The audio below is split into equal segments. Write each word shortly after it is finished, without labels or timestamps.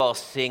All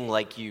sing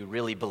like you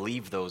really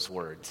believe those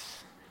words.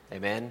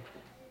 Amen.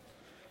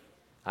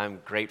 I'm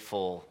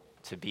grateful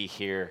to be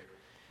here.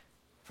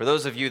 For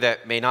those of you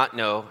that may not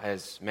know,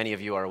 as many of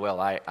you are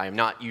well, I'm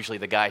not usually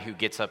the guy who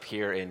gets up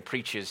here and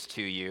preaches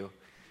to you,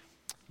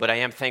 but I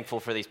am thankful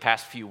for these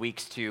past few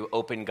weeks to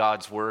open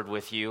God's Word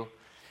with you,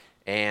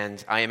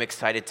 and I am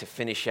excited to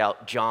finish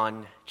out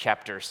John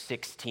chapter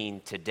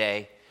 16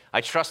 today.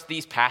 I trust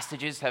these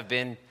passages have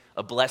been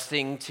a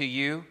blessing to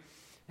you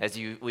as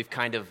we've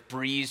kind of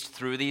breezed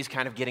through these,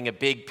 kind of getting a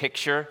big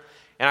picture.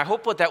 And I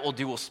hope what that will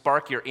do will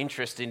spark your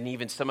interest in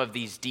even some of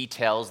these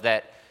details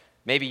that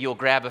maybe you'll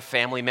grab a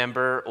family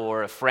member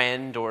or a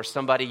friend or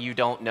somebody you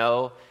don't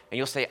know, and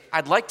you'll say,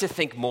 I'd like to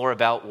think more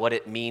about what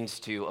it means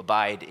to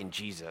abide in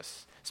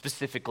Jesus,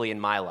 specifically in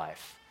my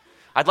life.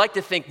 I'd like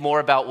to think more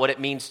about what it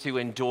means to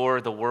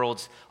endure the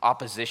world's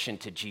opposition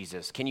to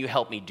Jesus. Can you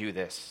help me do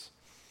this?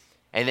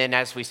 And then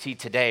as we see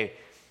today,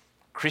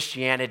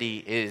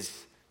 Christianity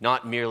is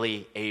not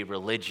merely a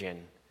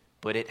religion,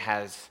 but it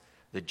has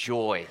the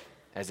joy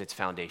as its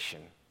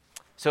foundation.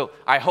 So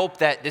I hope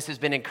that this has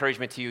been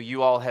encouragement to you.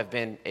 You all have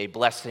been a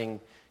blessing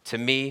to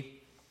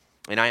me,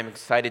 and I am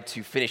excited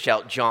to finish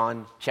out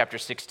John chapter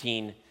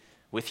 16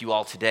 with you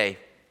all today.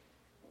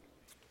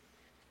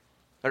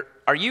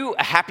 Are you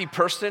a happy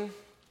person?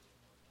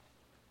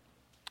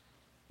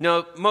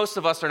 No, most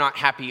of us are not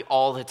happy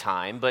all the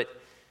time, but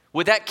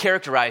would that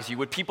characterize you?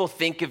 Would people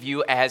think of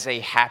you as a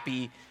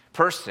happy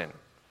person?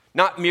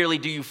 Not merely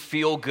do you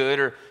feel good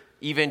or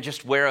even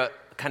just wear a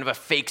kind of a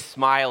fake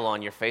smile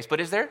on your face,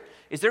 but is there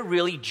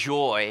really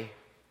joy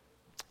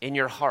in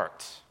your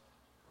heart?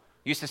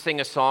 I used to sing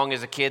a song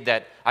as a kid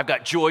that I've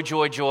got joy,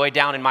 joy, joy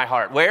down in my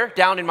heart. Where?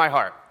 Down in my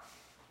heart.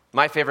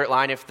 My favorite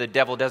line, if the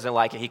devil doesn't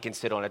like it, he can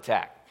sit on a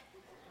tack.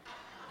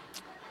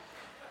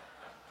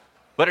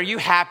 But are you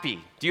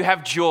happy? Do you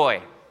have joy?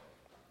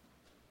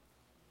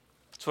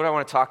 That's what I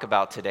want to talk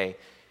about today.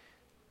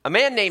 A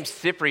man named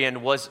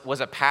Cyprian was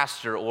a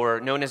pastor,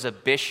 or known as a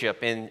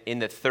bishop, in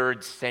the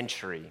 3rd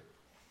century.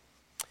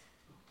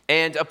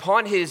 And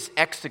upon his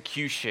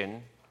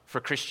execution for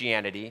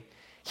Christianity,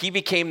 he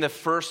became the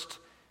first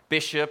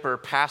bishop or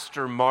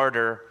pastor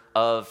martyr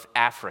of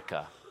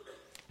Africa.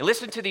 And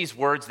listen to these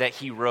words that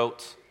he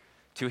wrote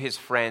to his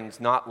friends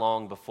not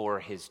long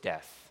before his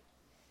death.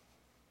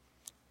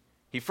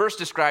 He first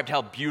described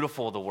how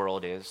beautiful the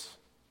world is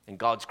and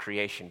God's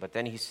creation, but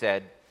then he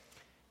said,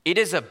 "It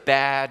is a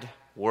bad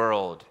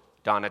world,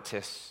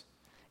 Donatus,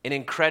 an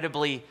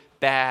incredibly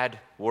bad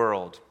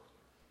world.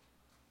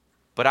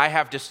 But I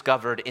have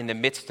discovered in the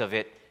midst of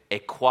it a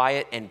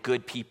quiet and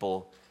good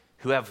people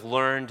who have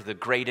learned the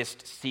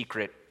greatest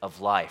secret of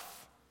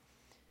life.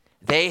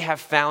 They have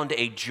found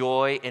a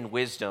joy and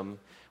wisdom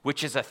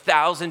which is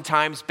 1,000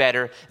 times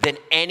better than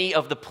any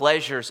of the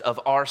pleasures of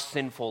our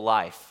sinful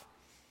life.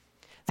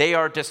 They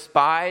are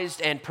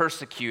despised and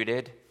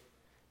persecuted,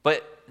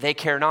 but they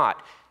care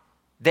not.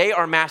 They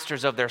are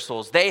masters of their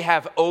souls. They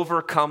have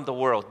overcome the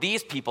world.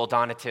 These people,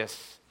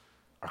 Donatus,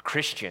 are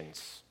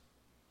Christians,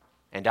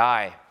 and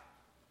I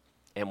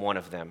am one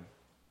of them."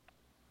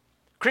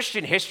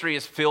 Christian history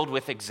is filled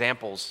with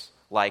examples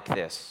like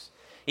this.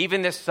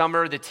 Even this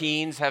summer, the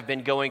teens have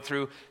been going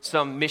through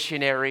some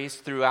missionaries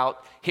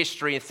throughout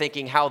history and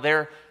thinking how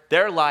their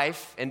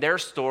life and their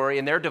story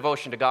and their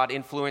devotion to God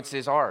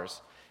influences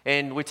ours.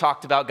 And we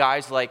talked about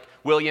guys like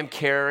William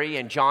Carey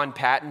and John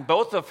Patton,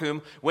 both of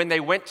whom, when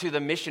they went to the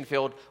mission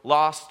field,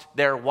 lost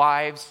their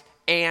wives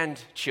and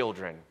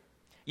children.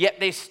 Yet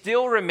they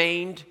still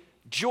remained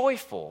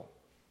joyful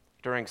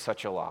during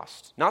such a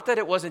loss. Not that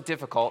it wasn't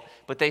difficult,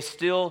 but they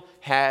still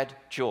had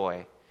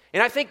joy.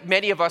 And I think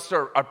many of us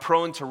are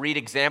prone to read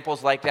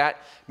examples like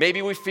that.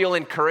 Maybe we feel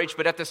encouraged,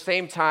 but at the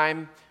same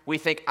time, we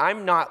think,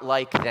 I'm not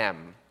like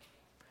them.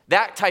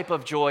 That type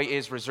of joy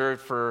is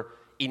reserved for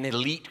an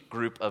elite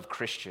group of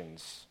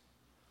Christians.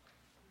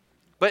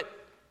 But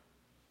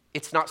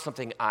it's not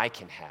something I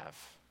can have.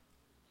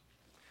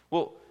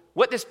 Well,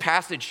 what this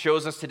passage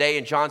shows us today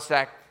in John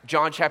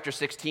chapter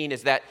 16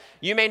 is that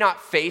you may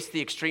not face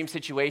the extreme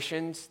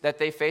situations that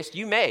they faced.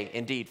 You may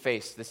indeed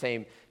face the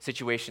same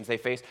situations they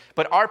faced.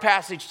 But our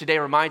passage today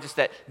reminds us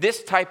that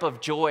this type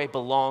of joy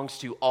belongs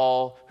to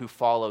all who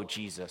follow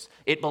Jesus.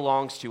 It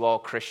belongs to all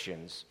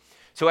Christians.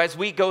 So as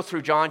we go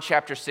through John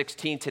chapter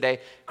 16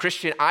 today,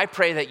 Christian, I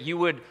pray that you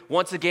would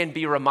once again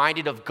be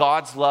reminded of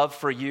God's love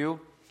for you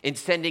in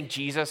sending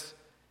Jesus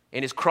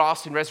and his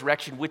cross and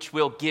resurrection, which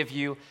will give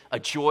you a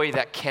joy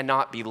that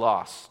cannot be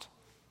lost.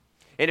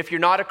 And if you're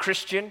not a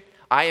Christian,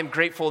 I am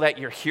grateful that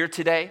you're here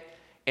today,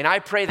 and I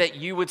pray that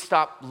you would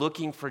stop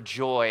looking for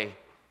joy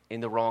in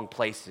the wrong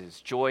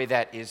places, joy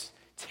that is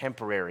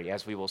temporary,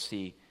 as we will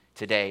see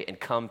today, and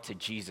come to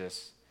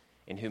Jesus,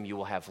 in whom you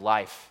will have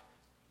life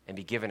and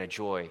be given a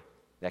joy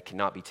that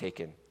cannot be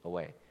taken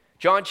away.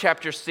 John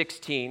chapter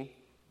 16,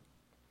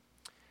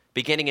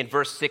 beginning in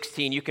verse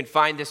 16. You can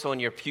find this on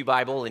your Pew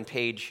Bible in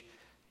page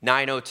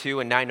 902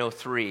 and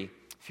 903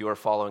 if you are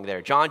following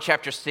there. John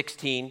chapter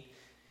 16,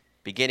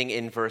 beginning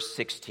in verse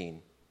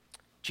 16.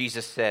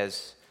 Jesus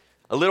says,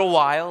 "A little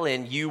while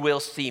and you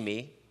will see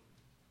me,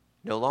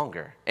 no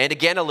longer. And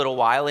again a little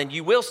while, and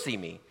you will see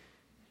me.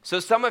 So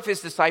some of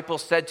his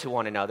disciples said to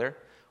one another,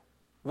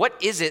 what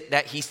is it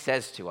that he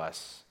says to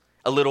us?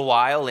 A little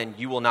while, and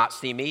you will not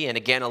see me, and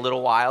again a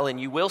little while, and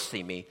you will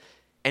see me,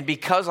 and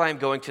because I am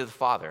going to the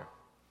Father.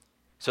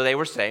 So they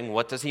were saying,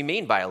 what does he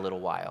mean by a little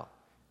while?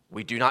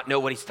 We do not know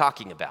what he's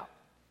talking about.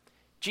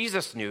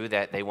 Jesus knew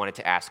that they wanted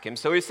to ask him,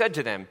 so he said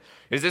to them,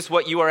 is this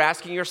what you are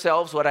asking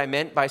yourselves, what I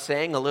meant by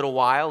saying a little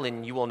while,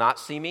 and you will not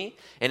see me,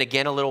 and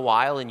again a little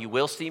while, and you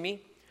will see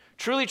me?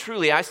 Truly,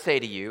 truly, I say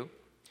to you,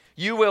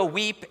 you will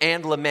weep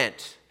and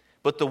lament,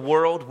 but the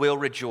world will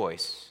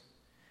rejoice.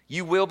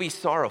 You will be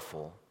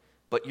sorrowful,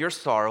 but your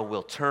sorrow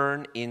will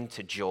turn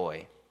into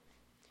joy.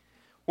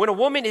 When a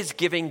woman is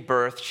giving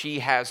birth, she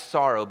has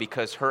sorrow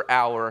because her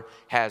hour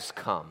has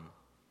come.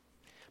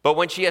 But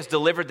when she has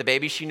delivered the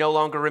baby, she no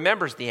longer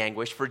remembers the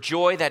anguish for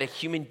joy that a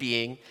human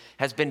being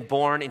has been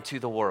born into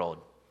the world.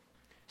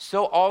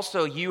 So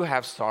also you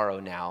have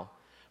sorrow now,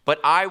 but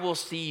I will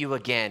see you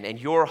again, and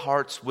your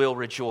hearts will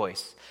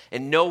rejoice,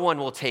 and no one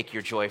will take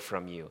your joy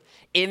from you.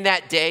 In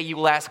that day you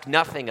will ask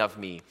nothing of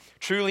me.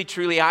 Truly,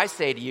 truly, I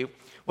say to you,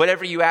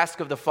 whatever you ask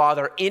of the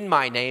Father in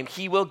my name,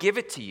 he will give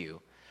it to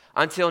you.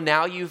 Until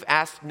now you've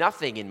asked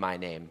nothing in my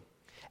name.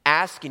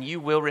 Ask and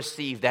you will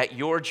receive, that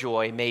your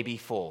joy may be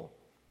full.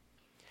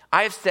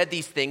 I have said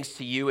these things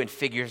to you in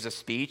figures of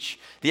speech.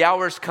 The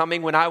hour is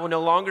coming when I will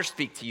no longer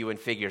speak to you in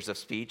figures of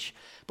speech,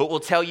 but will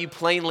tell you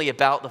plainly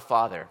about the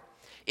Father.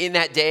 In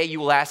that day you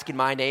will ask in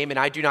my name, and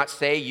I do not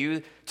say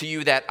to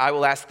you that I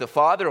will ask the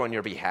Father on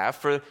your behalf,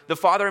 for the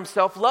Father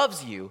himself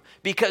loves you,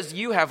 because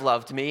you have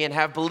loved me and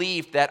have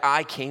believed that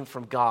I came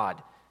from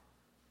God.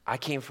 I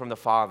came from the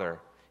Father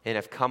and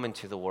have come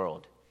into the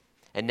world,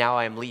 and now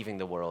I am leaving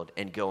the world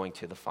and going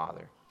to the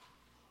Father.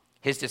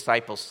 His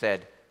disciples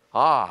said,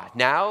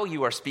 now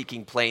you are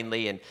speaking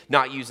plainly and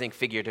not using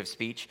figurative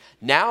speech.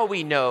 Now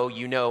we know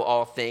you know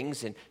all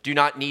things and do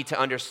not need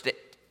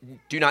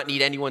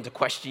anyone to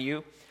question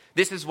you.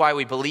 This is why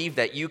we believe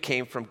that you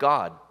came from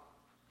God.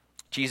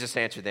 Jesus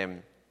answered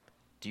them,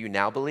 do you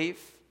now believe?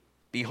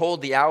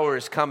 Behold, the hour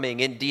is coming,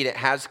 indeed it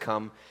has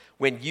come,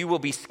 when you will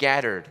be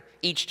scattered,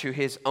 each to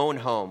his own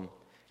home,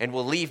 and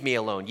will leave me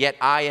alone. Yet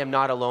I am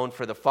not alone,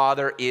 for the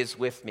Father is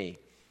with me.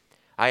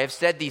 I have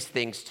said these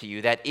things to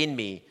you, that in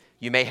me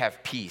you may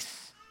have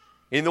peace.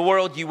 In the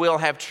world you will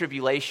have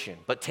tribulation,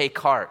 but take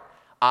heart,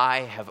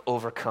 I have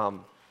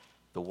overcome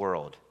the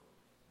world.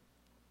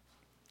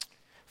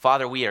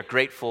 Father, we are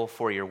grateful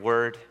for your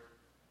word.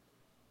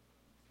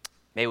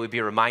 May we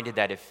be reminded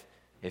that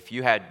if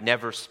you had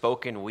never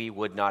spoken, we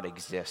would not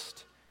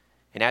exist.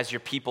 And as your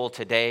people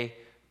today,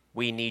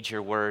 we need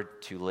your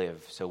word to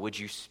live. So would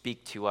you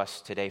speak to us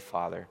today,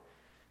 Father,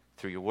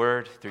 through your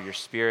word, through your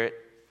Spirit?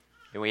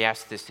 And we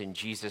ask this in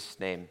Jesus'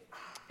 name.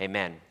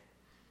 Amen.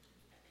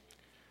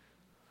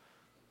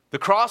 The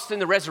cross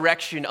and the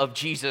resurrection of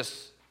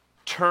Jesus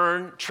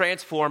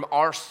transform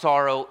our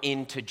sorrow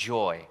into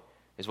joy,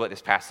 is what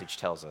this passage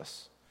tells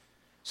us,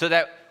 so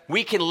that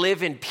we can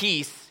live in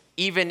peace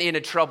even in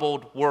a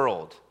troubled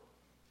world.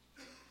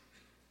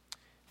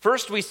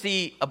 First, we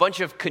see a bunch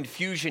of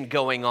confusion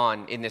going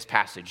on in this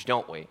passage,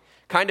 don't we?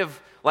 Kind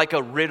of like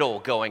a riddle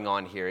going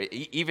on here.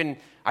 Even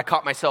I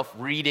caught myself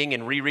reading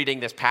and rereading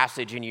this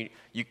passage, and you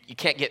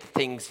can't get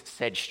things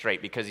said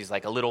straight because he's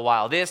like a little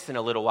while this and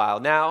a little while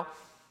now.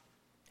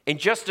 In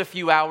just a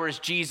few hours,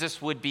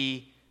 Jesus would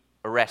be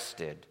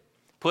arrested,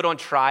 put on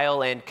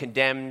trial, and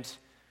condemned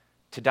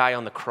to die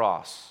on the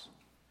cross.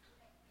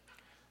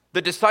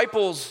 The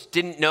disciples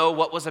didn't know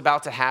what was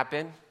about to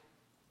happen,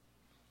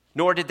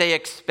 nor did they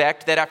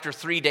expect that after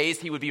 3 days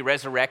he would be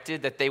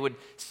resurrected, that they would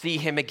see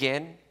him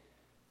again.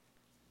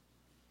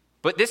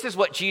 But this is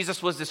what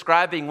Jesus was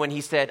describing when he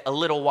said, a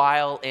little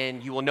while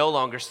and you will no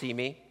longer see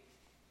me,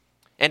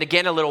 and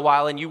again a little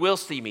while and you will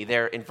see me,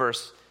 there in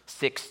verse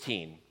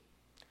 16.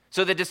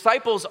 So the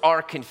disciples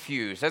are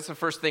confused. That's the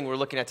first thing we're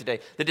looking at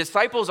today. The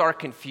disciples are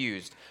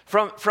confused.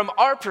 From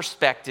our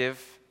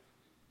perspective,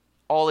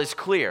 all is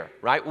clear,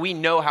 right? We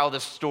know how the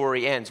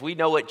story ends. We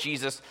know what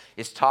Jesus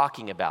is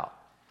talking about.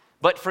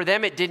 But for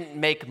them, it didn't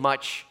make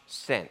much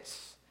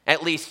sense,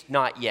 at least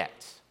not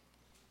yet.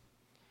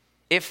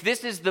 If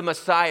this is the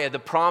Messiah, the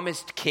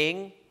promised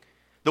king,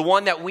 the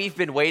one that we've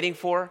been waiting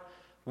for,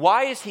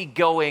 why is he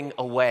going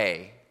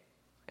away?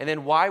 And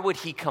then why would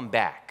he come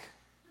back?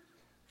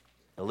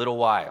 A little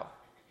while.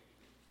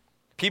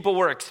 People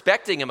were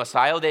expecting a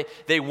Messiah.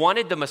 They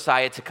wanted the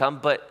Messiah to come,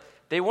 but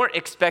they weren't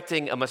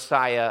expecting a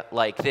Messiah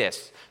like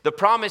this. The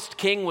promised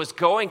king was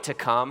going to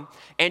come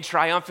and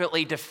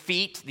triumphantly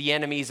defeat the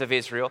enemies of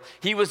Israel.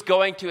 He was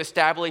going to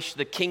establish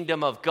the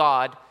kingdom of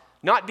God,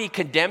 not be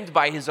condemned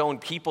by his own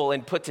people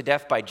and put to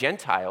death by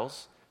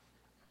Gentiles.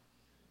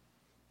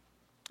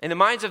 In the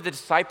minds of the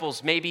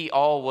disciples, maybe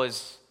all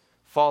was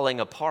falling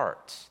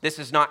apart. This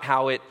is not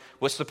how it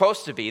was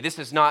supposed to be. This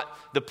is not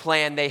the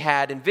plan they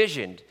had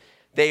envisioned.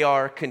 They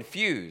are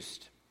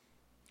confused.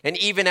 And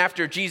even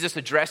after Jesus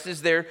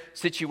addresses their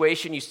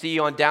situation, you see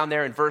on down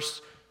there in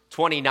verse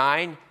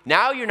 29,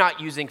 now you're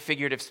not using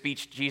figurative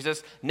speech,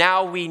 Jesus.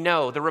 Now we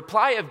know. The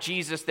reply of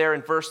Jesus there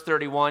in verse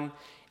 31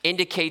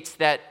 indicates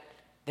that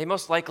they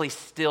most likely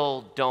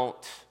still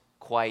don't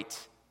quite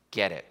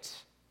get it.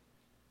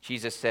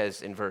 Jesus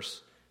says in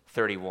verse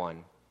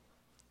 31,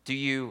 do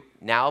you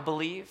now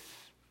believe?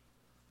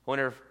 I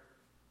wonder,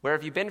 where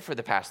have you been for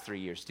the past 3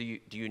 years? Do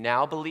you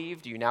now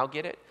believe? Do you now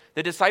get it?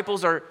 The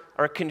disciples are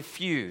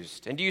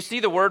confused. And do you see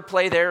the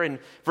wordplay there in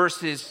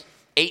verses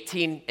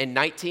 18 and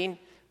 19?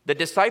 The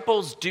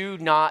disciples do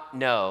not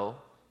know,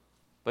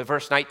 but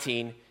verse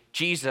 19,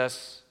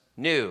 Jesus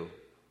knew.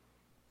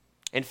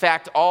 In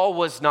fact, all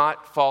was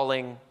not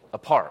falling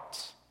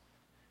apart.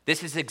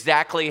 This is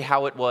exactly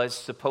how it was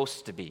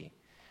supposed to be.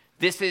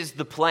 This is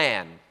the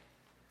plan.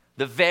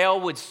 The veil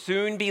would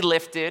soon be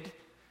lifted.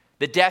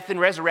 The death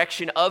and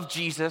resurrection of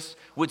Jesus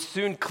would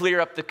soon clear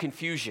up the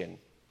confusion.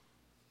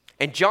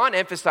 And John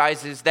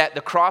emphasizes that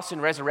the cross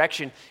and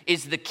resurrection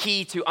is the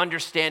key to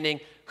understanding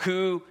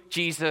who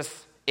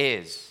Jesus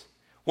is.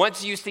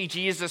 Once you see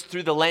Jesus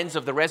through the lens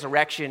of the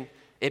resurrection,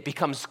 it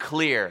becomes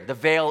clear. The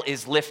veil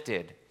is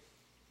lifted.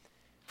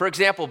 For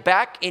example,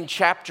 back in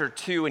chapter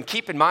 2, and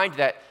keep in mind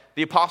that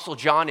the Apostle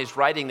John is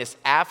writing this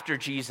after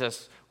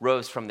Jesus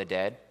rose from the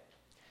dead.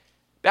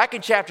 Back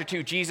in chapter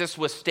 2, Jesus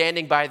was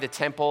standing by the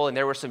temple, and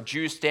there were some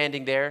Jews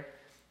standing there.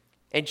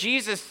 And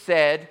Jesus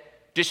said,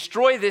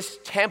 destroy this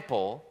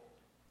temple,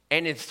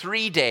 and in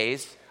 3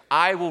 days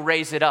I will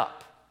raise it up.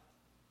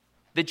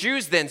 The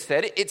Jews then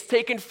said, it's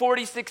taken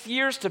 46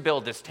 years to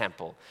build this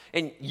temple,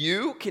 and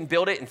you can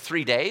build it in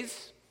 3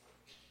 days?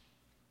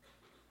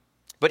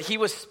 But he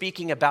was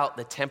speaking about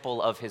the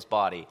temple of his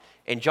body.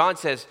 And John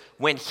says,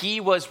 when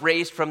he was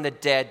raised from the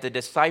dead, the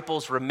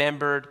disciples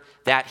remembered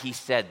that he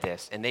said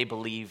this, and they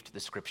believed the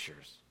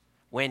scriptures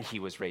when he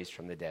was raised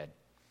from the dead.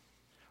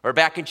 Or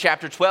back in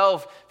chapter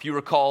 12, if you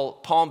recall,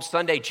 Palm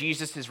Sunday,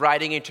 Jesus is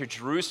riding into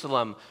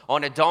Jerusalem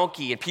on a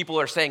donkey, and people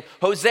are saying,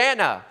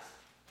 Hosanna!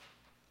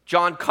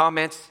 John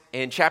comments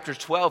in chapter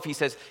 12, he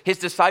says, his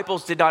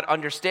disciples did not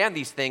understand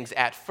these things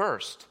at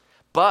first,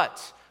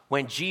 but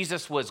when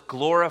Jesus was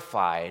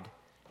glorified,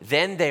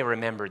 then they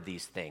remembered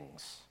these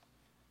things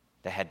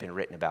that had been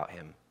written about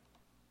him.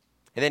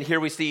 And then here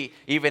we see,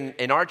 even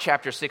in our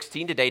chapter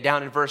 16 today,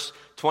 down in verse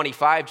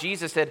 25,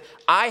 Jesus said,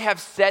 I have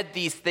said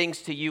these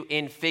things to you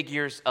in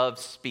figures of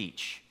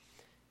speech,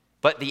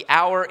 but the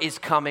hour is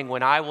coming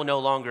when I will no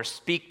longer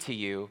speak to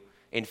you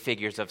in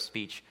figures of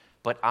speech,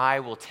 but I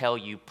will tell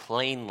you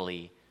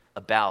plainly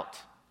about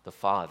the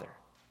Father.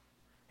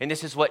 And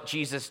this is what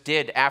Jesus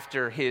did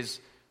after his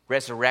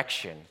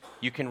resurrection.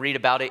 You can read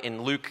about it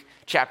in Luke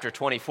chapter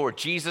 24.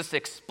 Jesus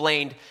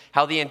explained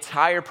how the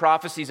entire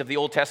prophecies of the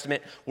Old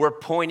Testament were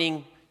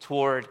pointing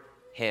toward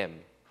him.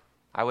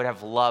 I would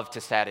have loved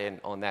to sat in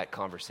on that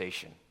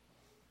conversation.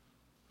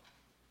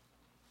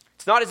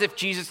 It's not as if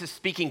Jesus is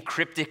speaking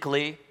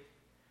cryptically,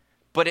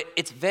 but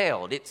it's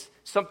veiled. It's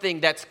something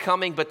that's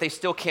coming, but they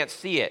still can't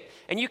see it.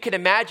 And you can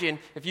imagine,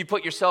 if you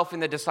put yourself in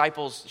the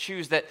disciples'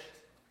 shoes, that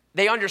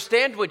they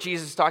understand what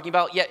Jesus is talking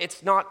about, yet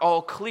it's not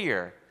all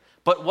clear.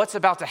 But what's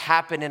about to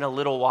happen in a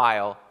little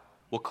while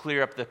will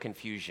clear up the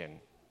confusion.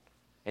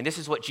 And this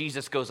is what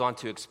Jesus goes on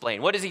to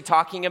explain. What is he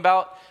talking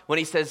about when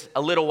he says,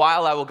 a little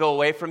while I will go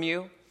away from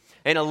you,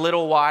 and a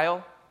little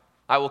while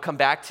I will come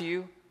back to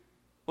you?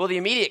 Well, the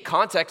immediate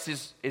context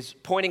is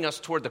pointing us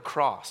toward the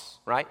cross,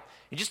 right?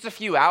 In just a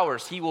few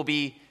hours, he will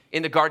be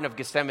in the Garden of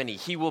Gethsemane.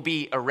 He will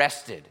be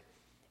arrested.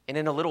 And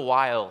in a little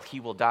while,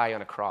 he will die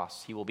on a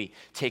cross. He will be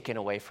taken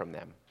away from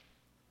them.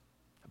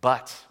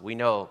 But we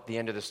know the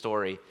end of the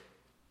story,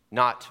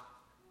 not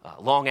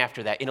long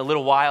after that. In a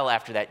little while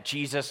after that,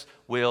 Jesus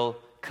will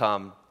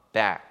come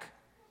back.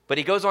 But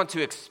he goes on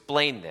to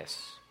explain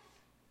this.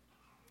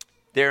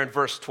 There in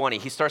verse 20,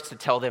 he starts to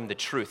tell them the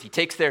truth. He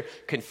takes their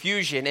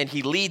confusion and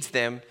he leads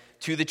them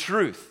to the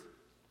truth.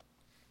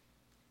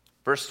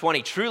 Verse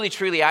 20, truly,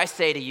 truly, I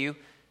say to you,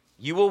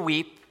 you will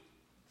weep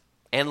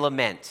and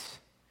lament.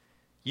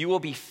 You will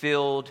be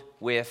filled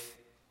with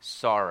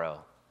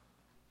sorrow.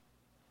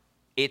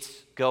 It's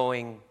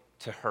going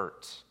to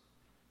hurt.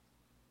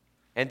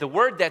 And the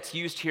word that's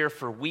used here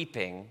for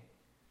weeping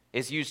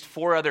is used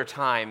 4 other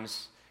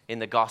times in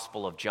the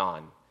Gospel of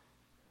John.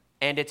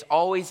 And it's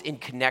always in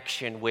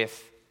connection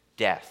with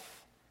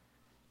death.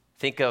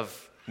 Think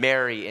of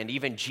Mary and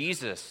even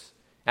Jesus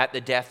at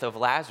the death of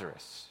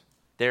Lazarus.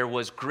 There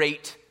was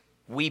great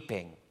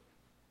weeping.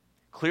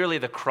 Clearly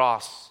the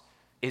cross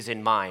is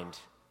in mind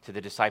to the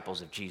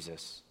disciples of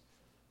Jesus.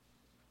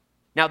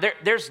 Now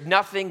there's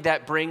nothing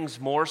that brings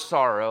more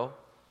sorrow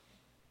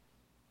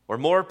or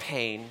more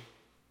pain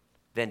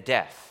than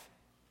death.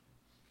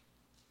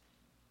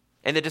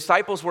 And the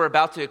disciples were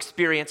about to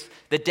experience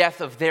the death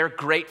of their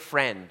great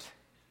friend,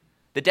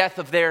 the death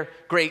of their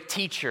great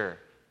teacher,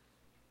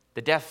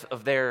 the death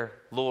of their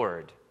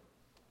Lord,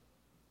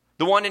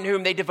 the one in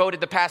whom they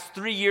devoted the past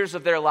 3 years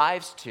of their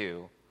lives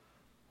to.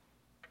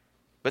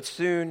 But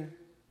soon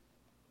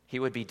he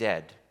would be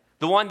dead.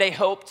 The one they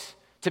hoped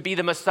to be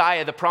the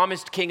Messiah, the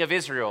promised King of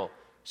Israel,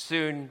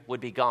 soon would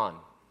be gone.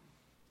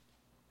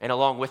 and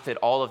along with it,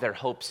 all of their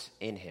hopes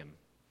in him.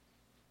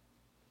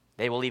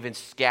 They will even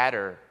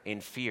scatter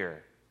in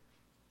fear,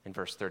 in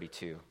verse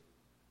 32.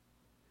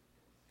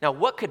 Now,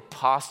 what could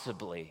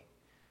possibly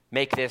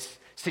make this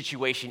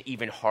situation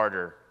even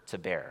harder to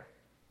bear?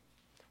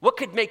 What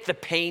could make the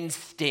pain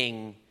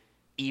sting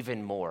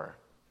even more?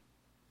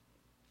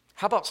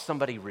 How about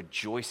somebody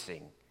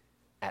rejoicing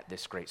at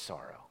this great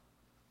sorrow?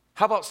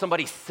 How about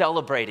somebody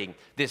celebrating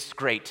this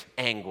great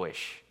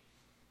anguish?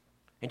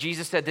 And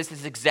Jesus said this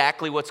is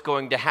exactly what's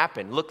going to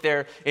happen. Look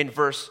there in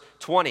verse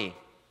 20.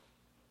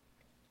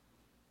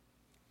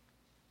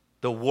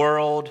 The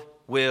world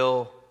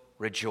will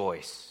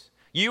rejoice.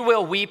 You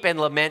will weep and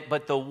lament,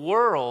 but the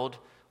world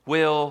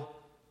will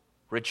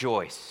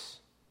rejoice.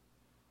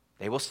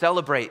 They will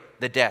celebrate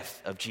the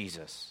death of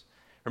Jesus.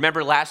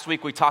 Remember last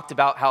week we talked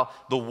about how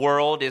the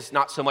world is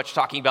not so much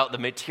talking about the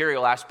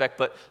material aspect,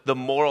 but the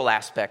moral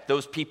aspect.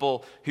 Those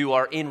people who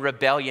are in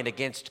rebellion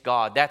against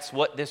God. That's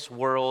what this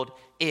world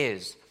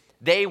is.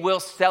 They will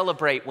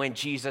celebrate when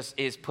Jesus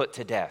is put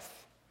to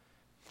death.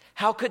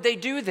 How could they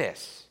do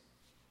this?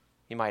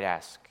 You might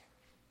ask.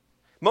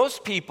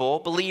 Most people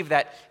believe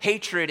that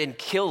hatred and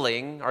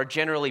killing are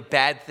generally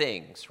bad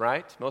things,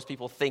 right? Most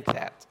people think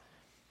that.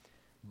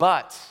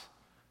 But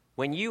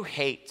when you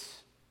hate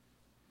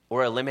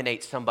or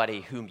eliminate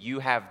somebody whom you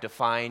have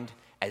defined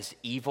as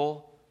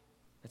evil,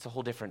 it's a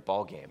whole different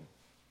ballgame.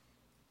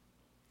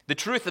 The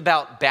truth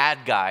about bad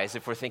guys,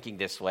 if we're thinking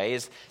this way,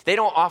 is they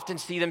don't often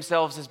see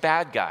themselves as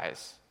bad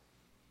guys.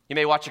 You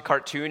may watch a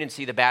cartoon and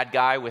see the bad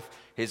guy with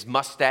his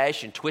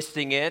mustache and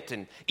twisting it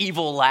and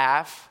evil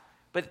laugh.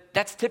 But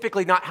that's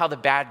typically not how the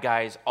bad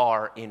guys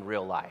are in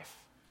real life.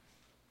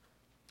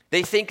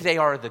 They think they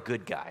are the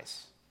good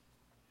guys.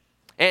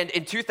 And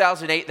in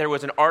 2008, there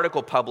was an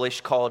article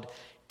published called,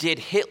 "Did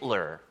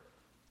Hitler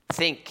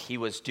Think He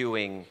Was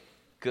Doing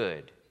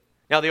Good?"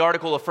 Now, the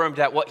article affirmed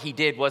that what he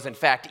did was in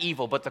fact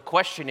evil, but the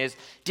question is,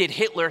 did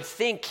Hitler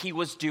think he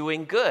was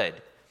doing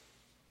good?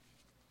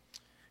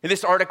 And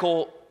this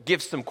article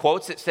gives some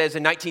quotes. It says,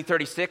 in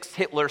 1936,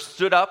 Hitler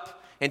stood up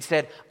and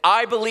said,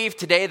 "I believe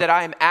today that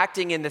I am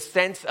acting in the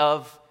sense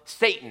of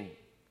Satan."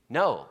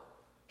 No.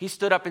 He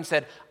stood up and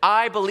said,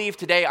 "I believe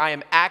today I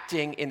am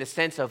acting in the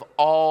sense of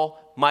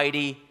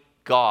Almighty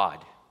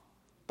God,"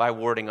 by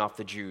warding off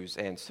the Jews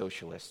and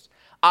socialists.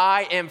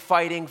 "I am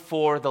fighting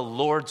for the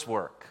Lord's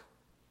work."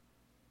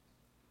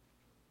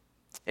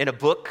 In a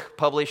book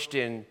published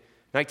in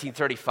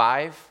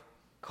 1935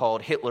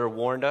 called Hitler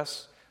Warned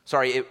Us,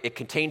 it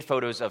contained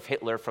photos of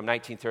Hitler from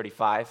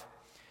 1935.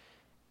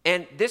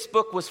 And this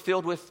book was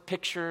filled with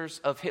pictures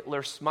of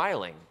Hitler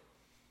smiling,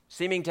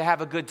 seeming to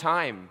have a good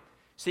time,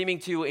 seeming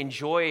to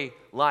enjoy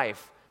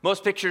life.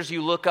 Most pictures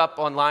you look up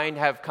online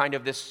have kind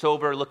of this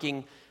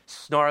sober-looking,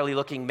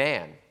 snarly-looking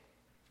man.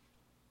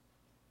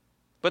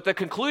 But the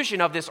conclusion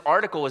of this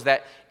article is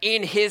that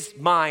in his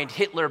mind,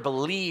 Hitler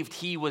believed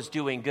he was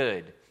doing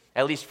good,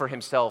 at least for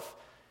himself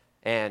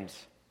and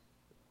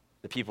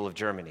the people of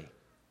Germany.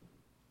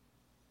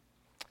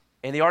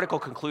 And the article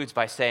concludes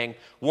by saying,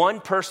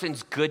 one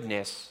person's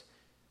goodness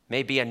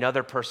may be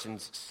another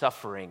person's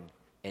suffering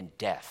and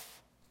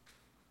death.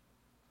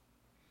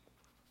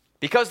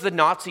 Because the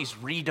Nazis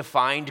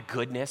redefined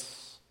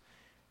goodness,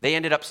 they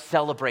ended up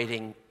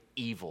celebrating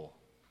evil.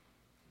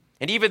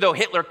 And even though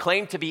Hitler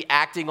claimed to be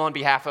acting on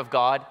behalf of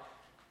God,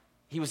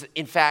 he was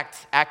in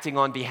fact acting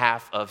on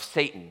behalf of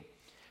Satan.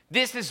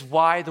 This is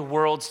why the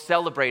world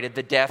celebrated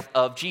the death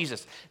of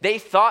Jesus. They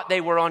thought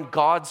they were on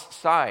God's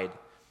side.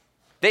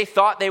 They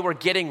thought they were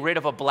getting rid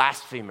of a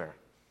blasphemer.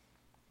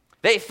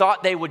 They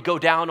thought they would go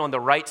down on the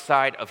right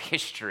side of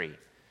history.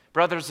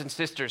 Brothers and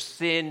sisters,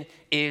 sin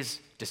is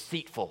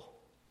deceitful.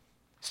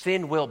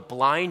 Sin will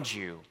blind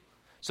you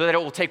so that it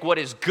will take what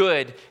is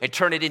good and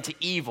turn it into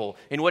evil,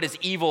 and what is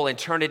evil and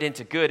turn it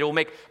into good. It will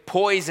make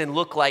poison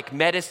look like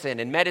medicine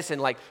and medicine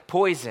like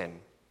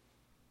poison.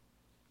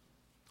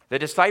 The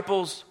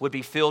disciples would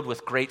be filled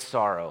with great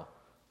sorrow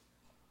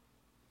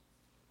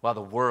while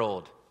the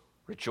world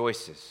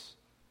rejoices.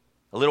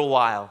 A little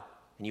while,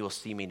 and you will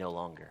see me no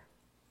longer.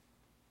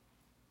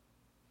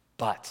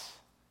 But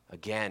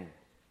again,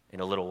 in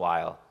a little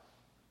while,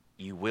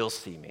 you will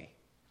see me.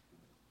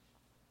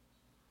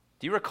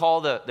 Do you recall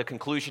the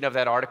conclusion of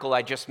that article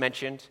I just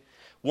mentioned?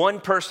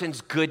 One person's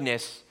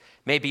goodness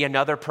may be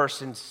another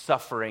person's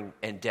suffering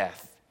and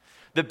death.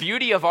 The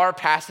beauty of our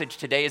passage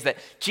today is that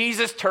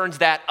Jesus turns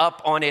that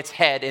up on its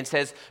head and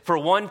says, for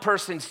one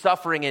person's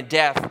suffering and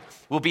death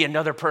will be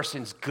another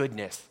person's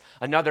goodness,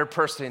 another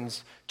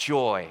person's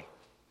joy.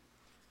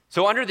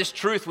 So under this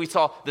truth, we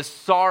saw the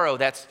sorrow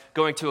that's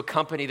going to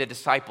accompany the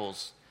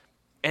disciples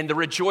and the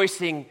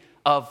rejoicing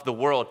of the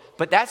world.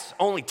 But that's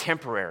only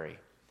temporary.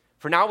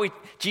 For now,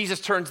 Jesus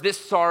turns this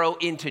sorrow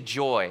into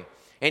joy.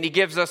 And he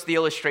gives us the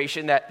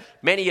illustration that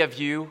many of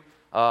you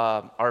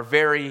are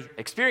very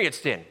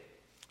experienced in.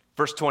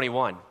 Verse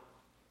 21,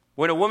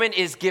 when a woman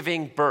is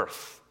giving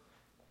birth,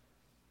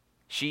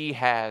 she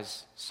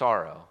has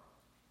sorrow.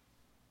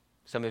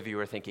 Some of you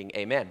are thinking,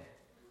 amen.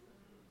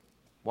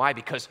 Why?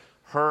 Because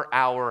her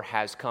hour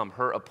has come.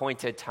 Her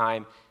appointed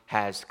time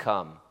has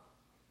come.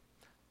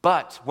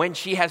 But when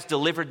she has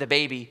delivered the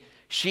baby,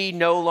 she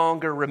no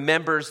longer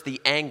remembers the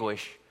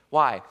anguish.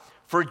 Why?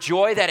 For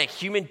joy that a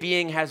human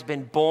being has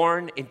been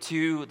born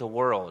into the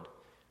world.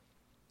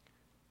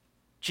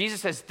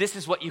 Jesus says, this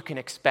is what you can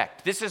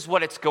expect. This is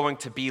what it's going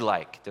to be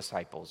like,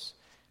 disciples.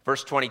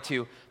 Verse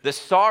 22, the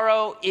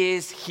sorrow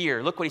is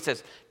here. Look what he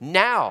says.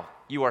 Now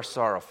you are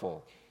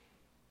sorrowful.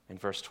 In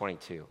verse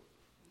 22,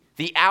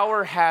 the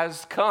hour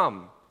has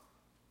come.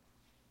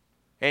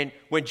 And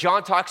when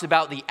John talks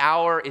about the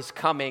hour is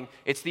coming,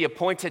 it's the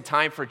appointed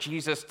time for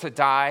Jesus to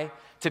die,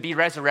 to be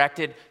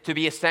resurrected, to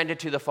be ascended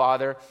to the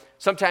Father.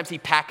 Sometimes he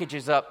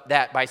packages up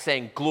that by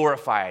saying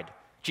glorified.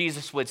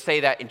 Jesus would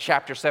say that in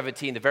chapter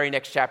 17, the very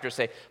next chapter,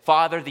 say,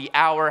 Father, the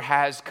hour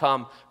has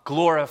come,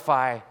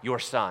 glorify your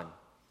Son.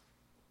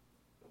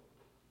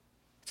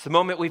 It's the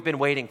moment we've been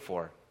waiting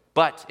for,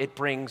 but it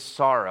brings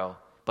sorrow.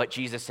 But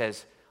Jesus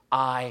says,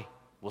 I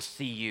will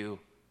see you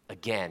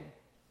again.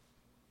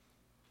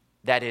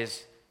 That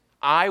is,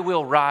 I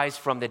will rise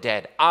from the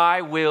dead.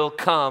 I will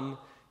come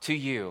to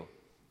you.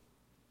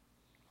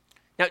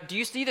 Now, do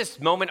you see this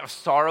moment of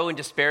sorrow and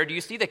despair? Do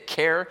you see the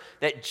care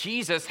that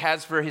Jesus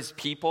has for his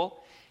people?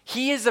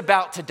 He is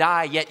about to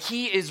die, yet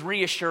he is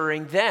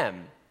reassuring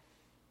them.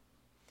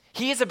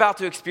 He is about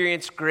to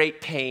experience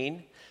great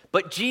pain,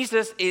 but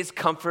Jesus is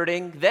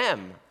comforting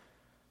them.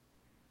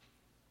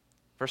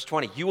 Verse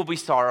 20, you will be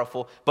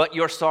sorrowful, but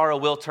your sorrow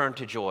will turn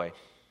to joy.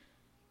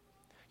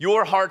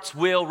 Your hearts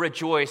will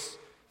rejoice.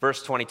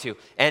 Verse 22,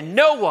 and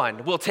no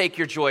one will take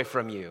your joy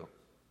from you.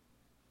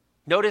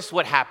 Notice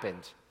what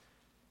happened.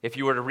 If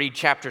you were to read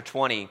chapter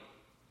 20,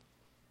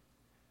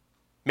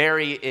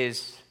 Mary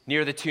is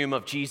near the tomb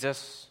of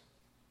Jesus.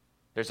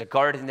 There's a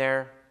garden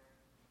there.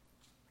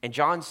 And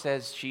John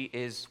says she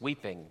is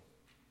weeping.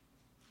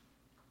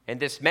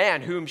 And this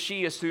man, whom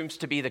she assumes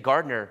to be the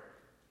gardener,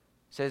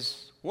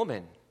 says,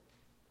 woman,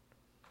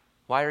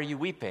 why are you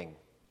weeping?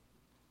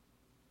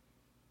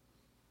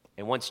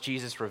 And once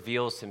Jesus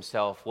reveals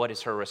himself, what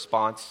is her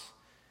response?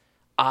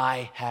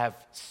 I have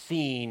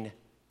seen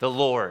the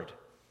Lord.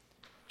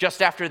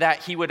 Just after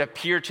that, he would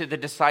appear to the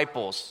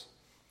disciples.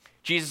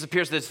 Jesus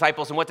appears to the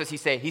disciples, and what does he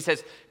say? He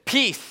says,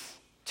 peace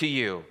to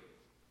you.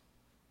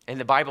 And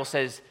the Bible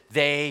says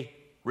they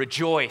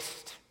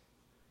rejoiced.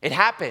 It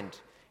happened.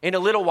 In a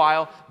little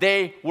while,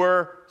 they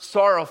were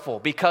sorrowful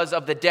because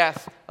of the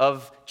death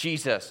of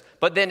Jesus.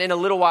 But then in a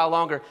little while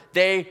longer,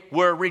 they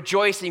were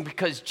rejoicing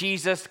because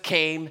Jesus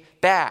came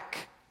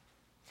back.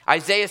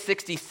 Isaiah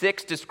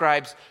 66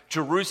 describes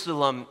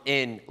Jerusalem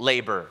in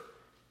labor.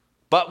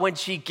 But when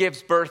she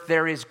gives birth,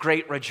 there is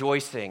great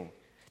rejoicing.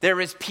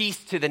 There is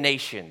peace to the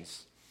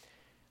nations.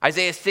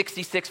 Isaiah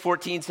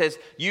 66:14 says,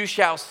 you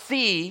shall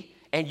see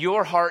and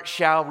your heart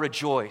shall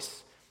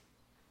rejoice.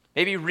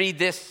 Maybe read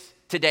this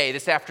today,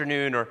 this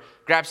afternoon, or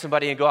grab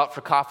somebody and go out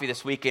for coffee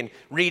this week and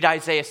read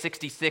Isaiah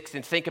 66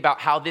 and think about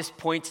how this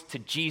points to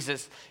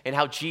Jesus and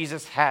how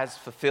Jesus has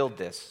fulfilled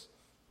this.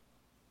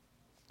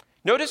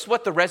 Notice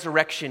what the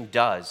resurrection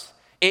does.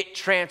 It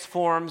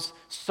transforms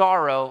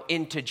sorrow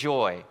into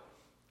joy.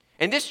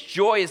 And this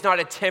joy is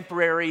not a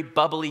temporary,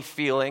 bubbly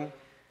feeling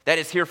that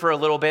is here for a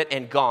little bit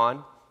and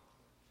gone.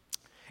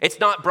 It's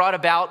not brought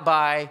about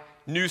by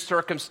new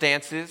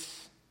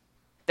circumstances.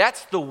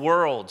 That's the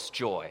world's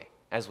joy,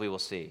 as we will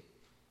see.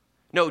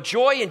 No,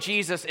 joy in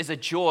Jesus is a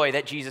joy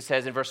that Jesus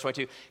says in verse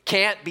 22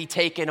 can't be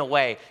taken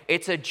away.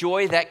 It's a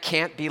joy that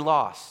can't be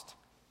lost.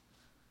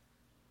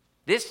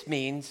 This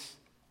means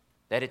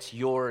that it's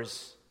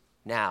yours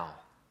now.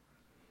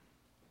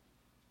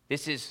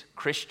 This is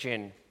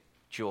Christian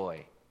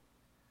joy.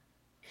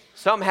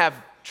 Some have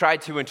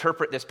tried to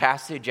interpret this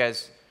passage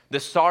as the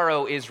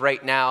sorrow is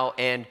right now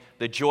and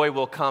the joy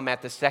will come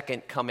at the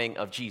second coming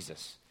of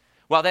Jesus.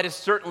 While that is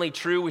certainly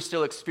true, we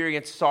still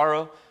experience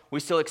sorrow, we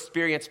still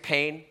experience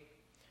pain.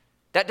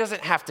 That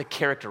doesn't have to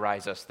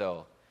characterize us,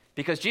 though,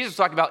 because Jesus was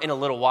talking about in a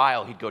little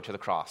while he'd go to the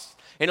cross.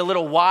 In a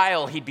little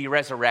while he'd be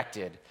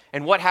resurrected.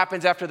 And what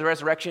happens after the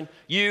resurrection?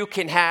 You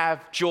can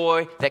have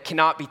joy that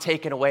cannot be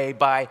taken away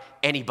by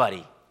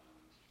anybody.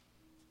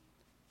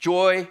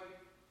 Joy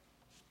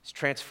is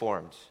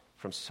transformed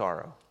from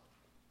sorrow.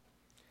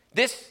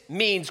 This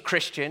means,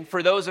 Christian,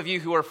 for those of you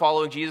who are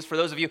following Jesus, for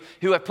those of you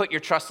who have put your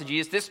trust in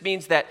Jesus, this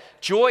means that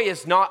joy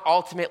is not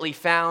ultimately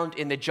found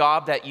in the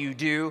job that you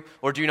do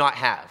or do not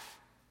have.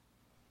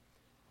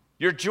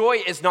 Your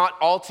joy is not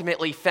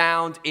ultimately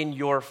found in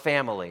your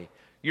family.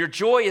 Your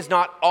joy is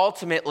not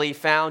ultimately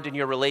found in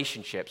your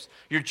relationships.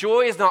 Your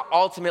joy is not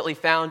ultimately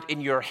found in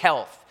your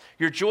health.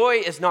 Your joy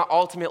is not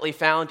ultimately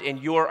found in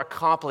your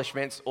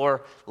accomplishments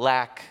or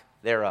lack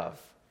thereof.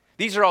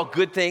 These are all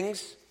good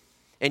things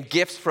and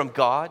gifts from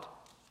God,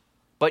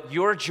 but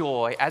your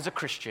joy as a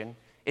Christian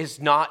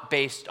is not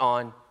based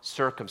on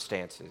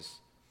circumstances.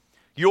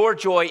 Your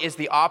joy is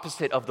the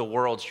opposite of the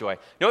world's joy.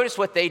 Notice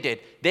what they did.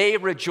 They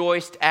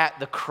rejoiced at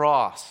the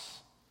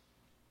cross.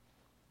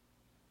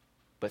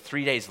 But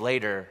 3 days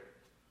later,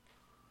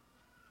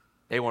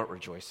 they weren't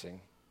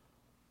rejoicing.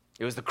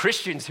 It was the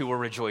Christians who were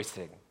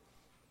rejoicing.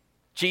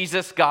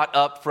 Jesus got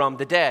up from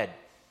the dead.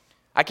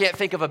 I can't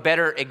think of a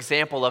better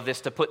example of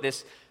this to put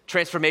this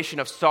transformation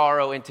of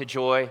sorrow into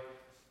joy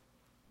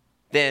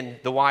than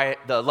the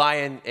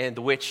lion and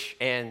the witch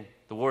and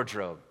the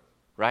wardrobe,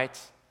 right?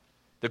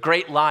 The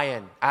great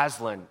lion,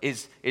 Aslan,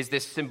 is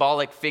this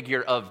symbolic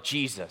figure of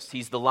Jesus.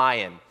 He's the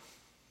lion.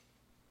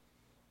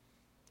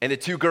 And the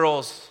two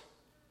girls,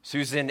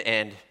 Susan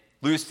and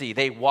Lucy,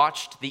 they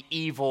watched the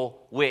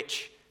evil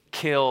witch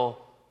kill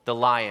the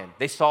lion.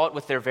 They saw it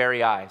with their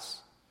very eyes.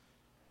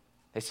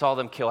 They saw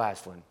them kill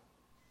Aslan,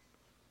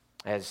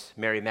 as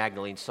Mary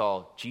Magdalene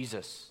saw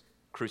Jesus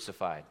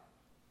crucified.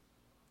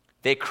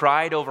 They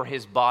cried over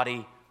his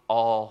body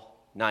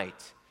all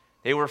night.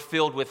 They were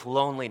filled with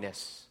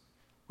loneliness,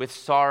 with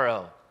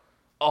sorrow.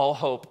 All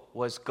hope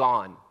was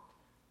gone.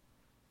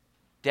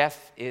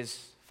 Death is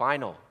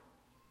final.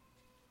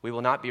 We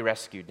will not be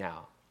rescued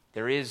now.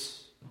 There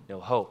is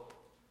no hope.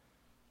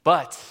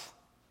 But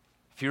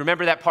if you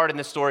remember that part in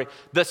the story,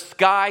 the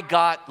sky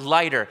got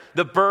lighter.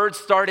 The birds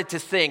started to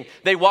sing.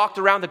 They walked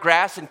around the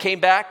grass and came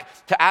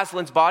back to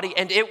Aslan's body,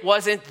 and it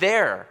wasn't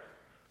there.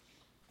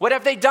 What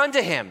have they done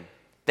to him?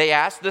 They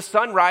asked. The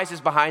sun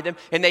rises behind them,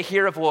 and they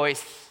hear a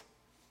voice.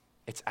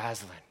 It's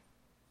Aslan.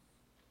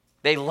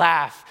 They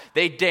laugh,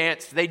 they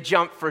dance, they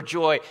jump for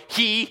joy.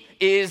 He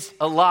is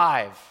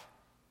alive.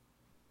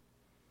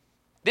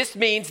 This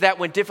means that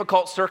when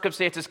difficult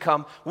circumstances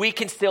come, we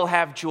can still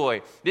have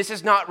joy. This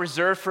is not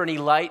reserved for an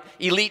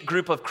elite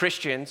group of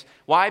Christians.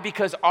 Why?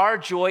 Because our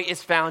joy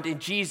is found in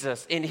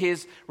Jesus, in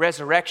his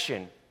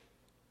resurrection.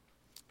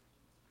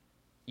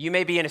 You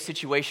may be in a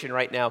situation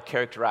right now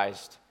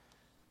characterized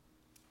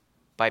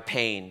by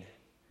pain,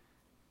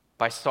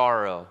 by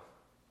sorrow,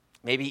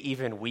 maybe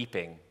even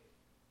weeping.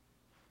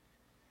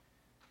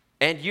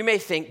 And you may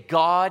think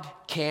God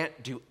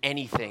can't do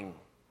anything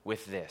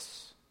with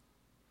this.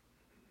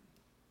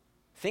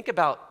 Think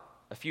about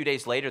a few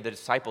days later, the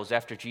disciples,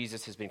 after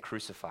Jesus has been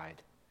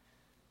crucified.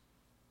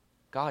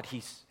 God,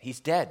 he's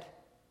dead.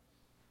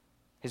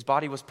 His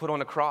body was put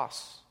on a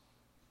cross.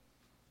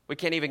 We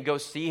can't even go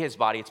see his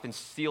body. It's been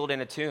sealed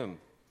in a tomb.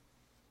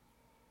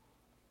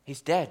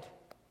 He's dead.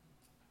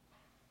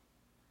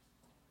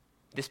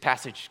 This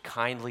passage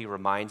kindly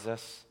reminds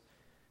us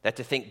that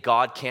to think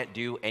God can't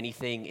do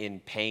anything in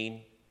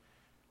pain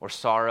or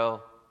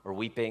sorrow or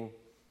weeping,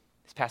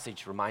 this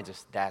passage reminds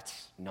us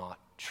that's not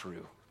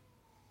true.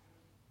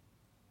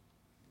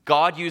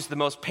 God used the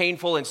most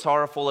painful and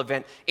sorrowful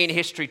event in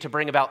history to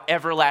bring about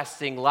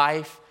everlasting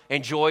life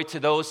and joy to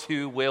those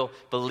who will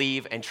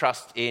believe and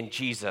trust in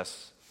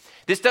Jesus.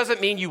 This doesn't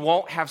mean you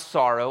won't have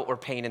sorrow or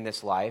pain in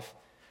this life.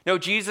 No,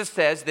 Jesus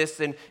says this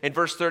in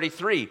verse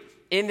 33.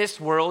 In this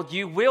world,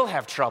 you will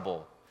have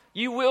trouble.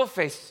 You will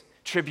face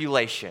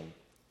tribulation.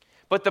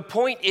 But the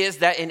point is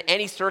that in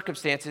any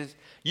circumstances,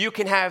 you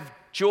can have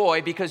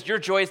joy because your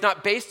joy is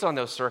not based on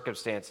those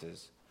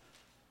circumstances.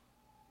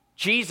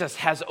 Jesus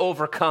has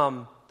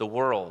overcome the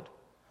world.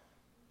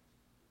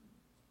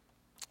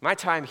 My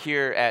time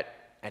here at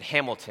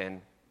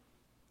Hamilton,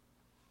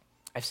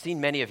 I've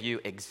seen many of you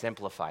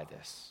exemplify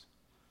this.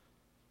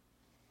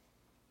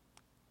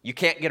 You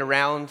can't get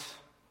around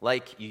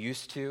like you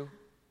used to,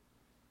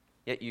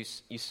 yet you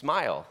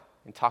smile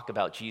and talk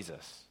about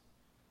Jesus.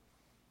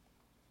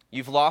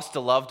 You've lost a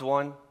loved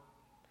one,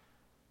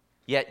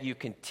 yet you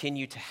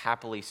continue to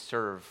happily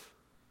serve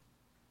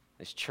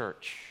this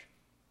church.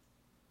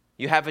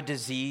 You have a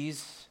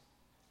disease,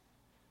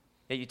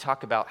 yet you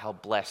talk about how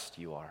blessed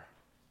you are.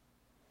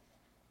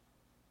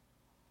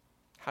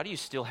 How do you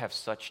still have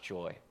such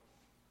joy?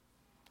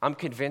 I'm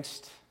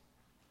convinced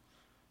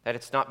that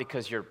it's not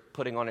because you're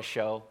putting on a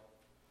show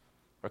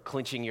or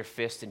clenching your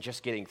fist and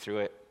just getting through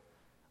it.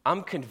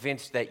 I'm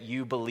convinced that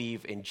you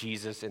believe in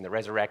Jesus and the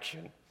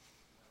resurrection.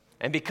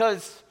 And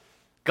because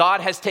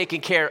God has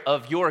taken care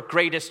of your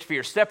greatest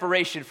fear,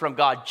 separation from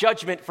God,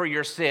 judgment for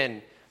your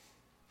sin,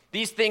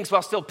 these things,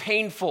 while still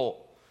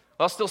painful,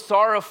 while still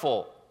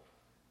sorrowful,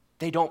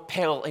 they don't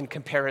pale in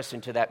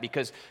comparison to that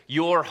because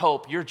your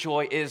hope, your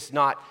joy is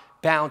not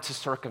bound to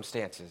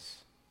circumstances.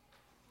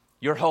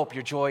 Your hope,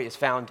 your joy is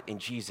found in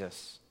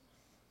Jesus.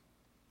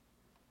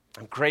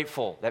 I'm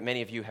grateful that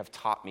many of you have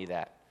taught me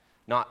that,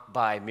 not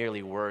by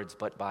merely words,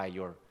 but by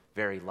your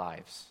very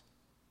lives.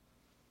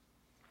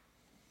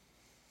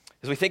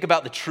 As we think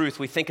about the truth,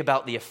 we think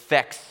about the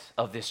effects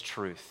of this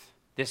truth,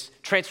 this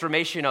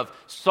transformation of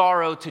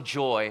sorrow to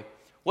joy.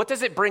 What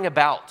does it bring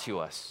about to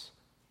us?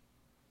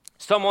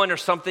 Someone or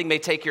something may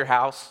take your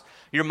house,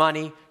 your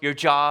money, your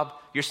job,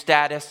 your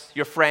status,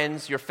 your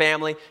friends, your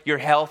family, your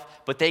health,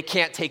 but they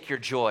can't take your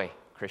joy,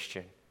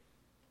 Christian.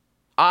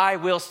 I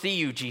will see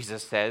you,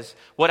 Jesus says.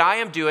 What I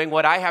am doing,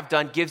 what I have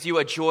done, gives you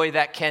a joy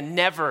that can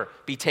never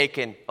be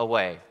taken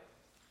away.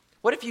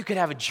 What if you could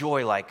have a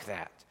joy like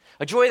that?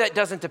 A joy that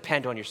doesn't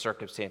depend on your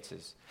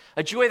circumstances.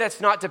 A joy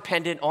that's not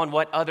dependent on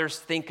what others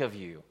think of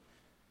you.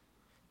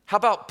 How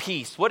about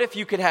peace? What if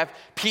you could have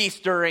peace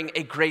during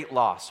a great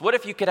loss? What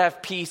if you could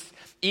have peace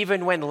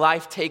even when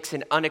life takes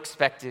an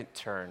unexpected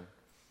turn?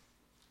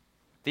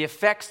 The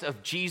effects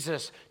of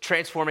Jesus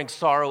transforming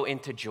sorrow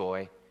into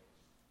joy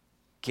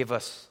give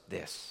us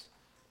this.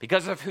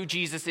 because of who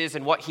Jesus is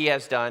and what he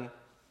has done,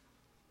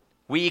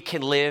 we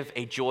can live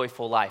a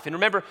joyful life. And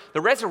remember,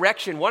 the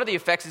resurrection, one of the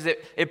effects is that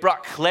it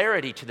brought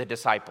clarity to the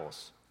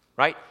disciples,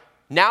 right?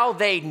 Now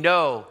they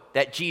know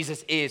that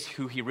Jesus is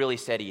who he really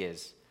said he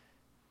is.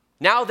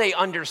 Now they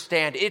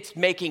understand. It's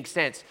making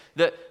sense.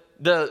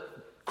 The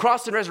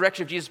cross and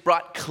resurrection of Jesus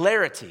brought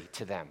clarity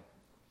to them.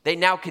 They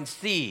now can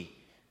see.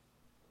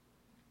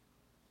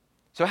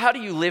 So how do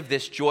you live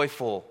this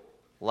joyful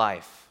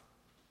life?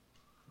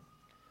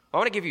 I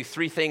want to give you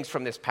 3 things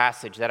from this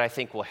passage that I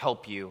think will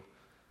help you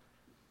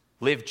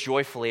live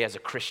joyfully as a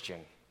Christian.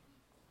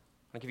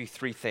 I'll give you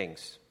 3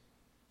 things.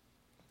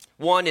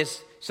 One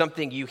is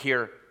something you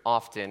hear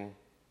often,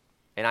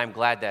 and I'm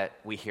glad that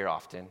we hear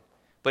often,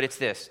 but it's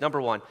this. Number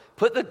 1,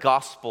 put the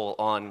gospel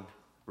on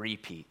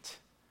repeat.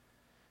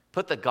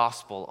 Put the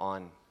gospel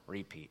on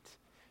repeat.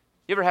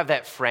 You ever have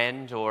that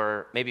friend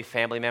or maybe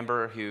family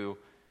member who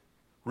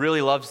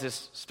really loves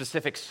this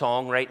specific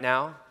song right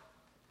now?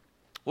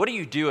 What do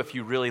you do if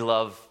you really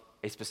love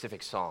a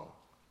specific song?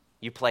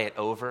 You play it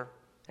over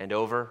and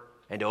over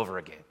and over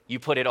again. You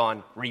put it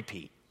on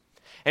repeat.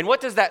 And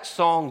what does that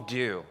song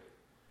do?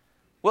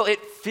 Well,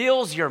 it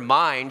fills your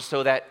mind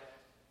so that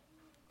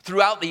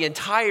throughout the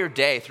entire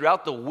day,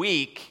 throughout the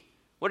week,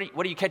 what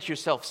do you catch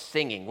yourself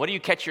singing? What do you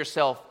catch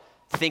yourself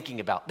thinking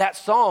about? That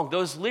song,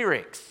 those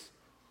lyrics.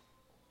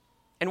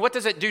 And what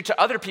does it do to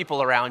other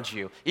people around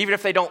you? Even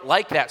if they don't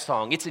like that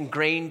song, it's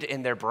ingrained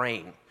in their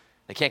brain.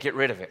 They can't get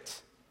rid of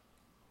it.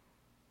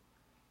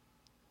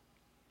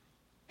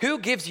 Who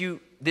gives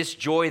you this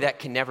joy that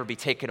can never be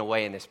taken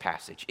away in this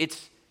passage?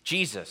 It's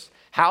Jesus.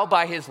 How?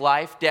 By his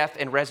life, death,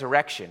 and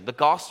resurrection, the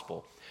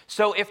gospel.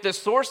 So if the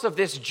source of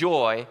this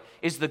joy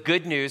is the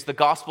good news, the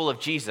gospel of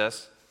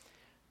Jesus,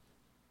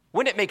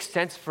 wouldn't it make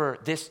sense for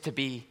this to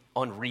be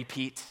on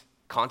repeat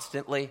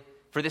constantly?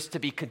 For this to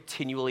be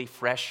continually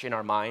fresh in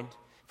our mind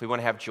if we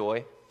want to have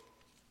joy?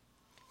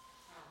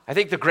 I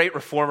think the great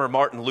reformer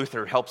Martin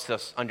Luther helps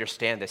us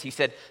understand this. He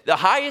said, the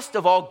highest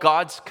of all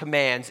God's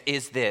commands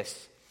is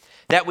this,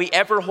 that we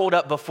ever hold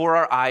up before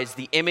our eyes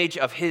the image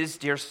of his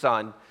dear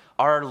Son,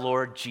 our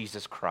Lord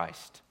Jesus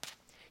Christ.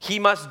 He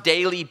must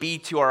daily be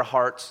to our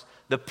hearts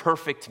the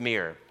perfect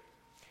mirror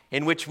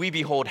in which we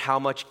behold how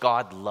much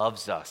God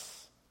loves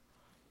us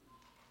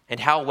and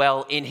how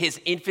well in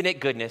his infinite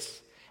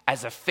goodness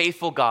as a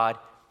faithful God,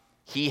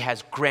 he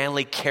has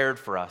grandly cared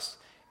for us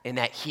in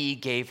that he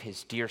gave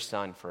his dear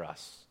Son for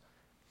us.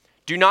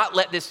 Do not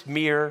let this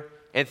mirror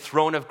and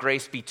throne of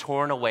grace be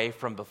torn away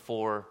from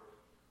before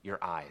your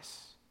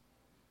eyes.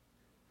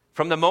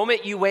 From the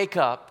moment you wake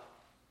up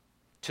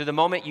to the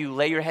moment you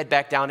lay your head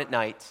back down at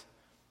night,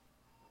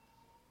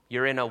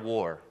 you're in a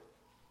war.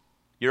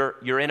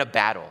 You're in a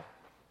battle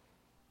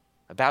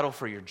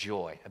for your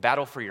joy, a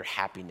battle for your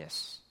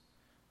happiness.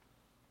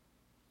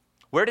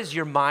 Where does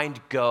your mind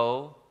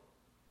go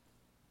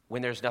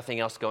when there's nothing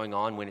else going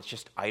on, when it's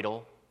just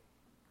idle?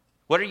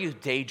 What are you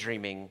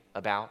daydreaming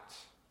about?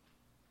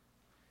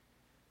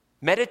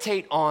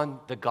 Meditate on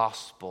the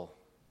gospel.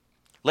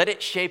 Let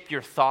it shape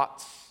your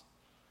thoughts.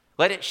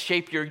 Let it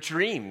shape your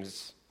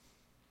dreams.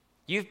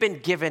 You've been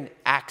given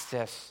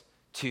access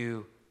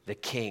to the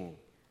King.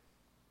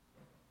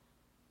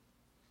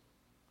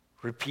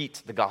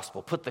 Repeat the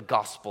gospel. Put the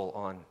gospel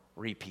on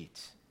repeat.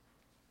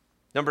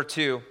 Number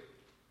 2,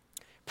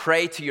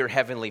 pray to your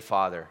heavenly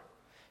Father.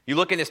 You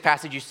look in this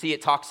passage, you see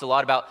it talks a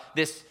lot about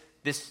this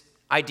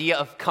idea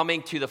of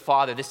coming to the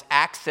Father, this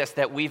access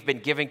that we've been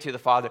giving to the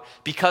Father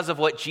because of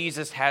what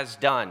Jesus has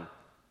done.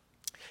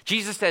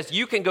 Jesus says,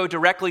 you can go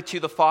directly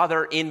to the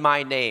Father in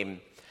my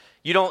name.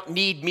 You don't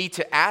need me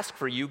to ask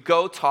for you.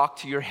 Go talk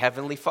to your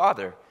heavenly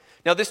Father.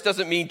 Now, this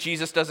doesn't mean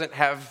Jesus doesn't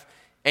have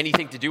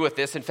anything to do with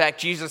this. In fact,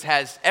 Jesus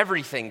has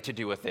everything to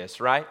do with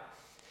this, right?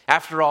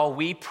 After all,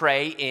 we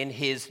pray in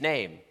his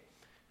name.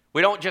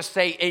 We don't just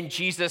say in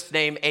Jesus'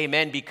 name,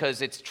 amen,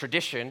 because it's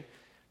tradition.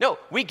 No,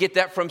 we get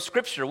that from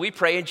Scripture. We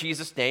pray in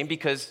Jesus' name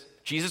because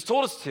Jesus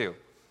told us to.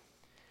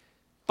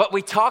 But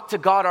we talk to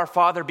God our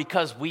Father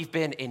because we've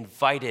been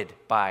invited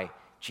by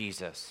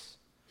Jesus.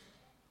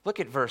 Look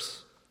at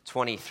verse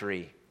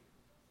 23.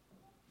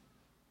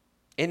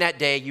 In that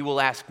day you will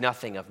ask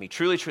nothing of me.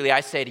 Truly, truly,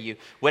 I say to you,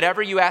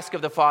 whatever you ask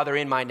of the Father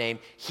in my name,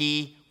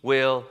 he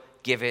will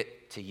give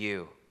it to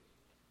you.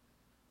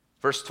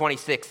 Verse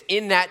 26,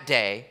 in that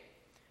day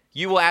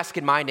you will ask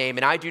in my name,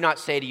 and I do not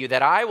say to you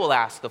that I will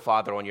ask the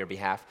Father on your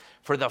behalf,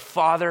 for the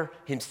Father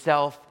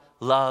himself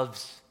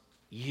loves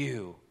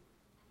you.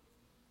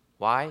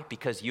 Why?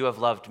 Because you have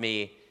loved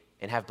me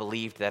and have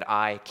believed that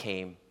I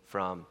came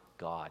from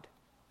God.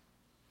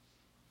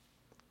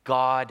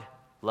 God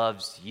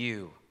loves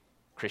you,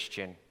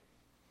 Christian.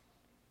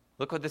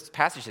 Look what this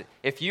passage says.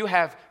 If you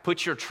have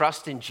put your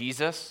trust in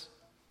Jesus,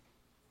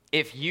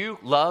 if you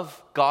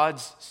love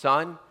God's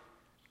Son,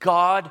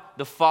 God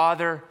the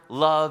Father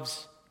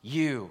loves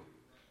you.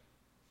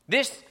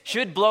 This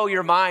should blow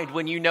your mind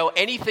when you know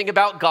anything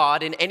about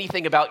God and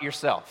anything about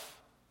yourself.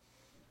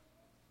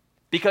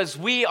 because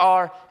we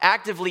are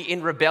actively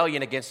in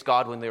rebellion against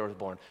God when we were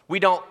born. We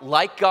don't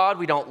like God.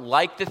 We don't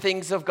like the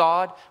things of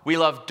God. We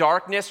love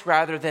darkness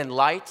rather than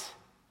light.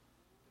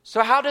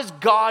 So how does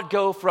God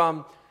go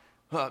from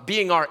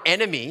being our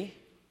enemy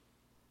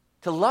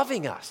to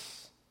loving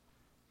us?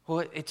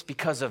 Well, it's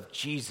because of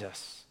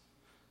Jesus,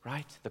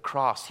 right? The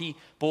cross. He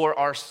bore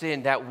our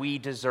sin that we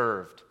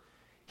deserved.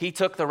 He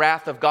took the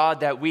wrath of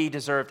God that we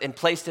deserved and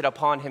placed it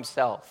upon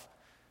himself.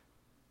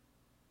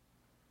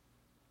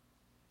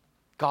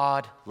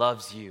 God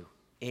loves you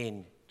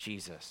in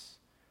Jesus.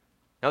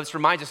 Now, this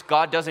reminds us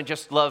God doesn't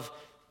just love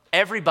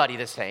everybody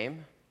the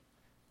same.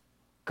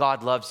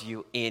 God loves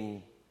you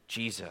in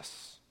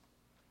Jesus.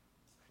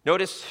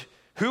 Notice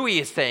who he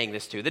is saying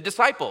this to, the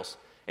disciples.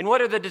 And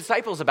what are the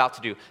disciples about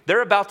to do?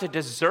 They're about to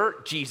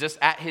desert Jesus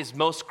at his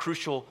most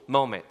crucial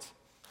moment.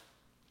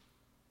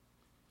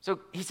 So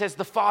he says,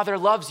 the Father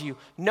loves you,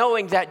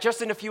 knowing that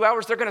just in a few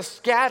hours they're going to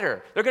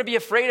scatter. They're going to be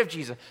afraid of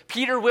Jesus.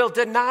 Peter will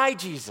deny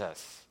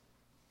Jesus.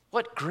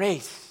 What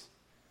grace.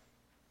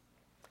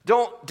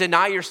 Don't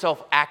deny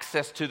yourself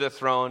access to the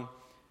throne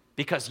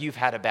because you've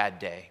had a bad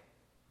day.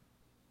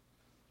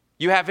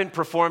 You haven't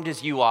performed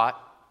as you ought.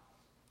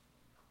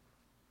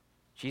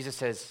 Jesus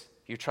says,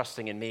 you're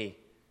trusting in me.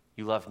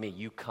 You love me.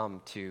 You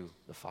come to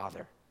the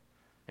Father.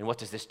 And what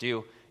does this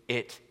do?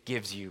 It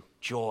gives you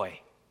joy.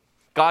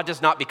 God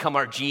does not become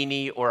our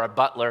genie or our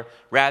butler.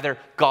 Rather,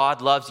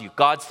 God loves you.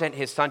 God sent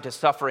his son to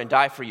suffer and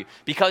die for you.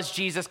 Because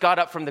Jesus got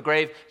up from the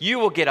grave, you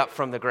will get up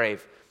from the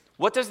grave.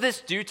 What does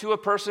this do to a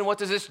person? What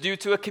does this do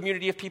to a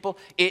community of people?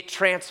 It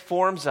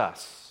transforms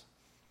us.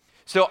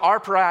 So our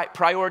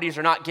priorities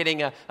are not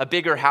getting a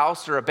bigger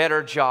house or a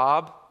better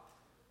job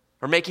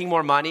or making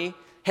more money.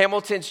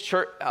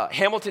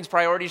 Hamilton's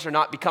priorities are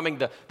not becoming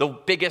the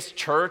biggest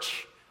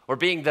church or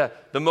being the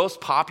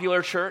most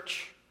popular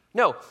church.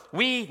 No,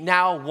 we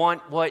now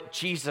want what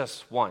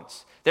Jesus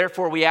wants.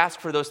 Therefore, we ask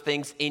for those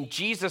things in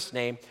Jesus'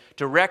 name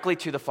directly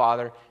to the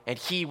Father, and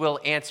he will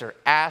answer.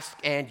 Ask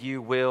and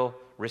you will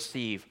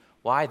receive.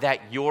 Why?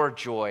 That your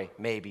joy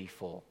may be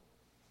full.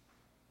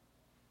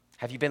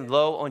 Have you been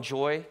low on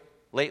joy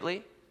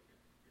lately?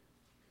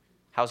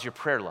 How's your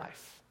prayer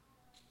life?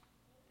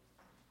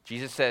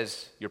 Jesus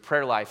says your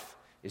prayer life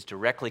is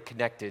directly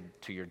connected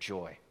to your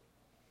joy.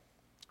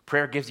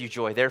 Prayer gives you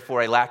joy.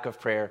 Therefore, a lack of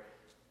prayer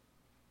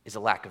is a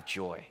lack of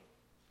joy.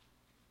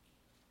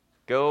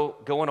 Go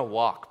on a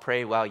walk.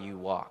 Pray while you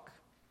walk.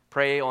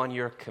 Pray on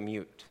your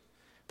commute.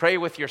 Pray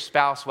with your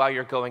spouse while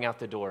you're going out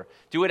the door.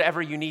 Do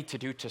whatever you need to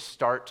do to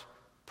start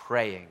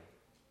praying.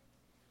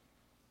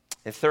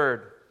 And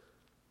third,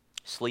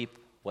 sleep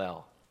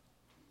well.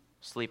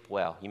 Sleep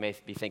well. You may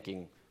be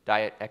thinking,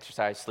 diet,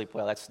 exercise, sleep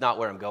well. That's not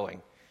where I'm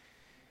going.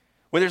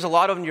 When there's a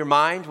lot on your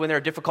mind, when there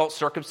are difficult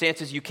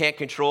circumstances you can't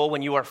control,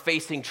 when you are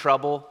facing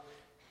trouble,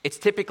 it's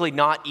typically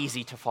not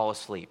easy to fall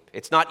asleep.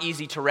 It's not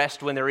easy to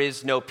rest when there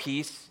is no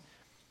peace.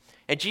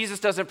 And Jesus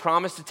doesn't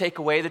promise to take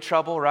away the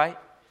trouble, right?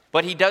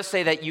 But he does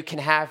say that you can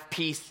have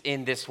peace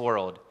in this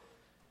world.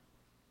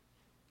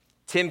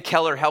 Tim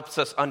Keller helps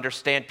us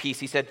understand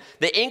peace. He said,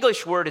 the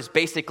English word is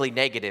basically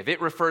negative.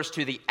 It refers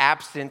to the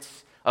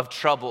absence of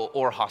trouble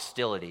or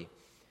hostility.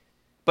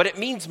 But it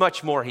means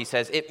much more, he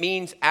says. It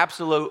means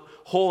absolute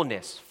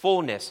wholeness,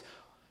 fullness,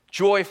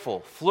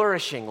 joyful,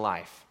 flourishing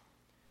life.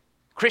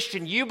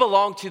 Christian, you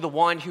belong to the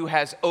one who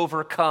has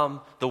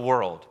overcome the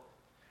world.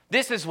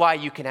 This is why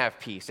you can have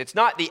peace. It's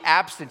not the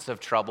absence of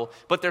trouble,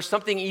 but there's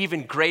something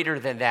even greater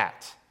than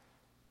that.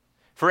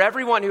 For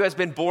everyone who has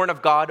been born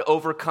of God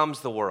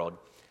overcomes the world.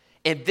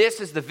 And this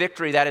is the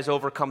victory that has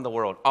overcome the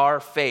world, our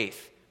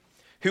faith.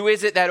 Who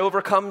is it that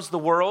overcomes the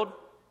world?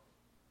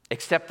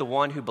 Except the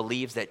one who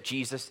believes that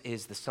Jesus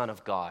is the Son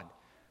of God.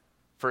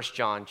 1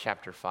 John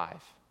chapter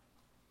 5.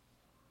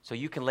 So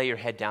you can lay your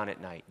head down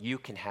at night. You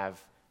can have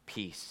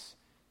peace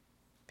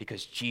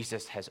because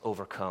Jesus has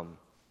overcome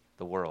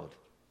the world.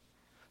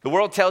 The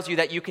world tells you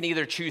that you can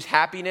either choose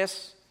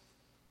happiness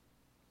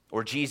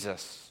or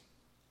Jesus,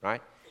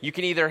 right? You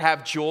can either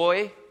have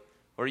joy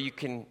or you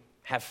can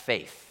have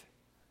faith.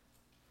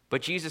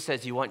 But Jesus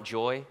says you want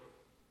joy,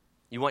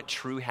 you want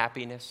true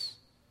happiness,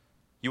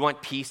 you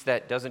want peace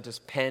that doesn't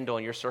depend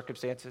on your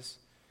circumstances.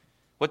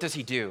 What does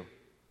he do?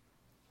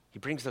 He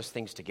brings those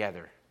things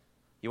together.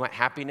 You want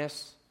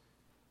happiness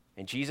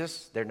and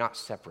Jesus? They're not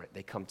separate.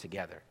 They come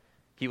together.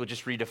 He will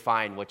just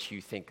redefine what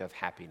you think of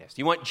happiness.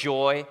 You want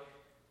joy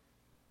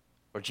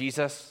or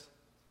Jesus?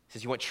 He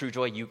says you want true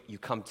joy? You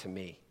come to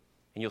me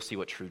and you'll see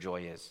what true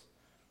joy is.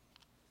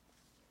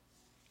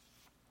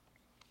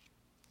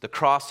 The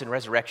cross and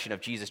resurrection of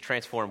Jesus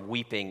transform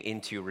weeping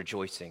into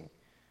rejoicing.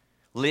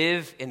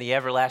 Live in the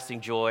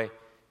everlasting joy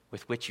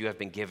with which you have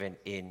been given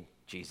in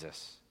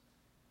Jesus.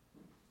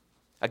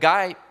 A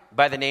guy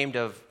by the name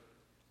of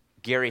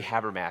Gary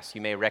Habermas,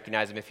 you may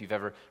recognize him if you've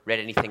ever read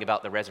anything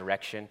about the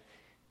resurrection.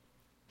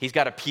 He's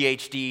got a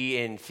PhD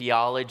in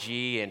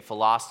theology and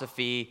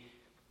philosophy.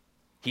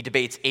 He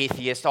debates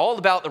atheists, all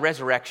about the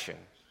resurrection.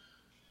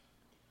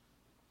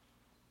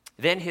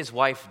 Then his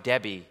wife,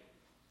 Debbie,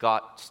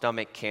 got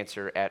stomach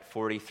cancer at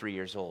 43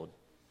 years old.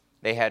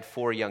 They had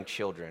 4 young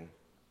children.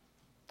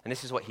 And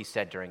this is what he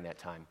said during that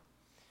time.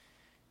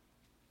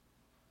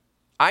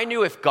 I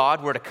knew if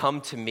God were to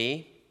come to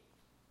me,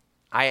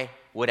 I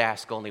would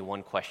ask only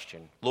one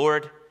question.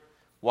 Lord,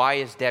 why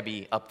is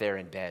Debbie up there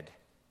in bed?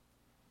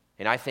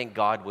 And I think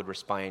God would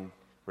respond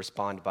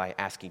by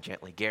asking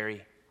gently,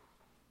 Gary,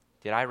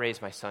 did I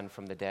raise my son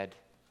from the dead?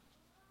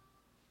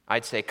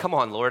 I'd say, come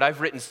on, Lord,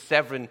 I've written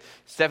seven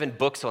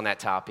books on that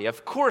topic.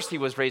 Of course he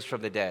was raised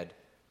from the dead.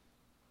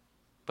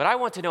 But I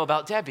want to know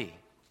about Debbie.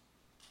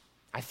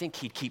 I think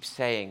he'd keep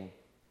saying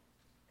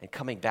and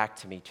coming back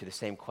to me to the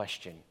same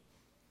question.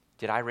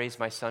 Did I raise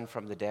my son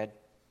from the dead?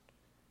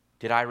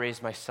 Did I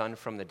raise my son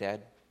from the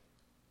dead?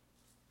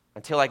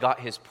 Until I got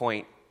his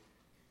point,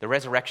 the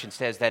resurrection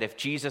says that if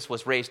Jesus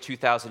was raised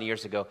 2,000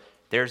 years ago,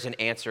 there's an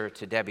answer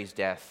to Debbie's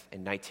death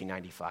in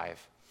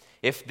 1995.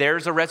 If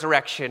there's a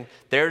resurrection,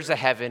 there's a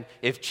heaven.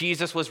 If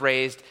Jesus was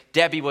raised,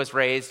 Debbie was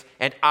raised,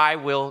 and I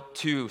will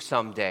too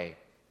someday.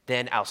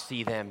 Then I'll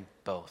see them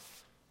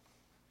both.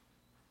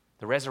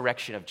 The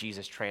resurrection of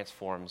Jesus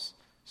transforms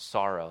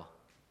sorrow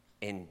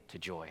into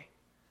joy.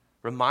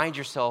 Remind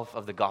yourself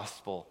of the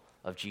gospel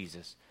of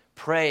Jesus.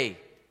 Pray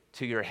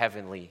to your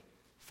heavenly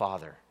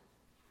Father.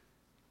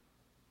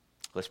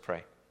 Let's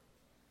pray.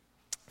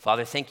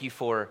 Father, thank you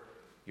for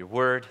your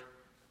word.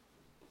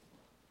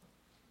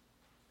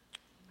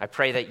 I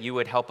pray that you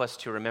would help us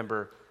to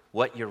remember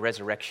what your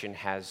resurrection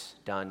has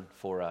done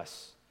for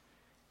us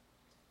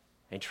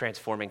in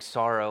transforming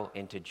sorrow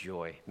into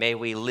joy. May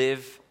we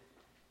live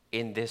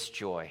in this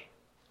joy.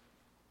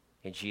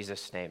 In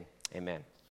Jesus' name, amen.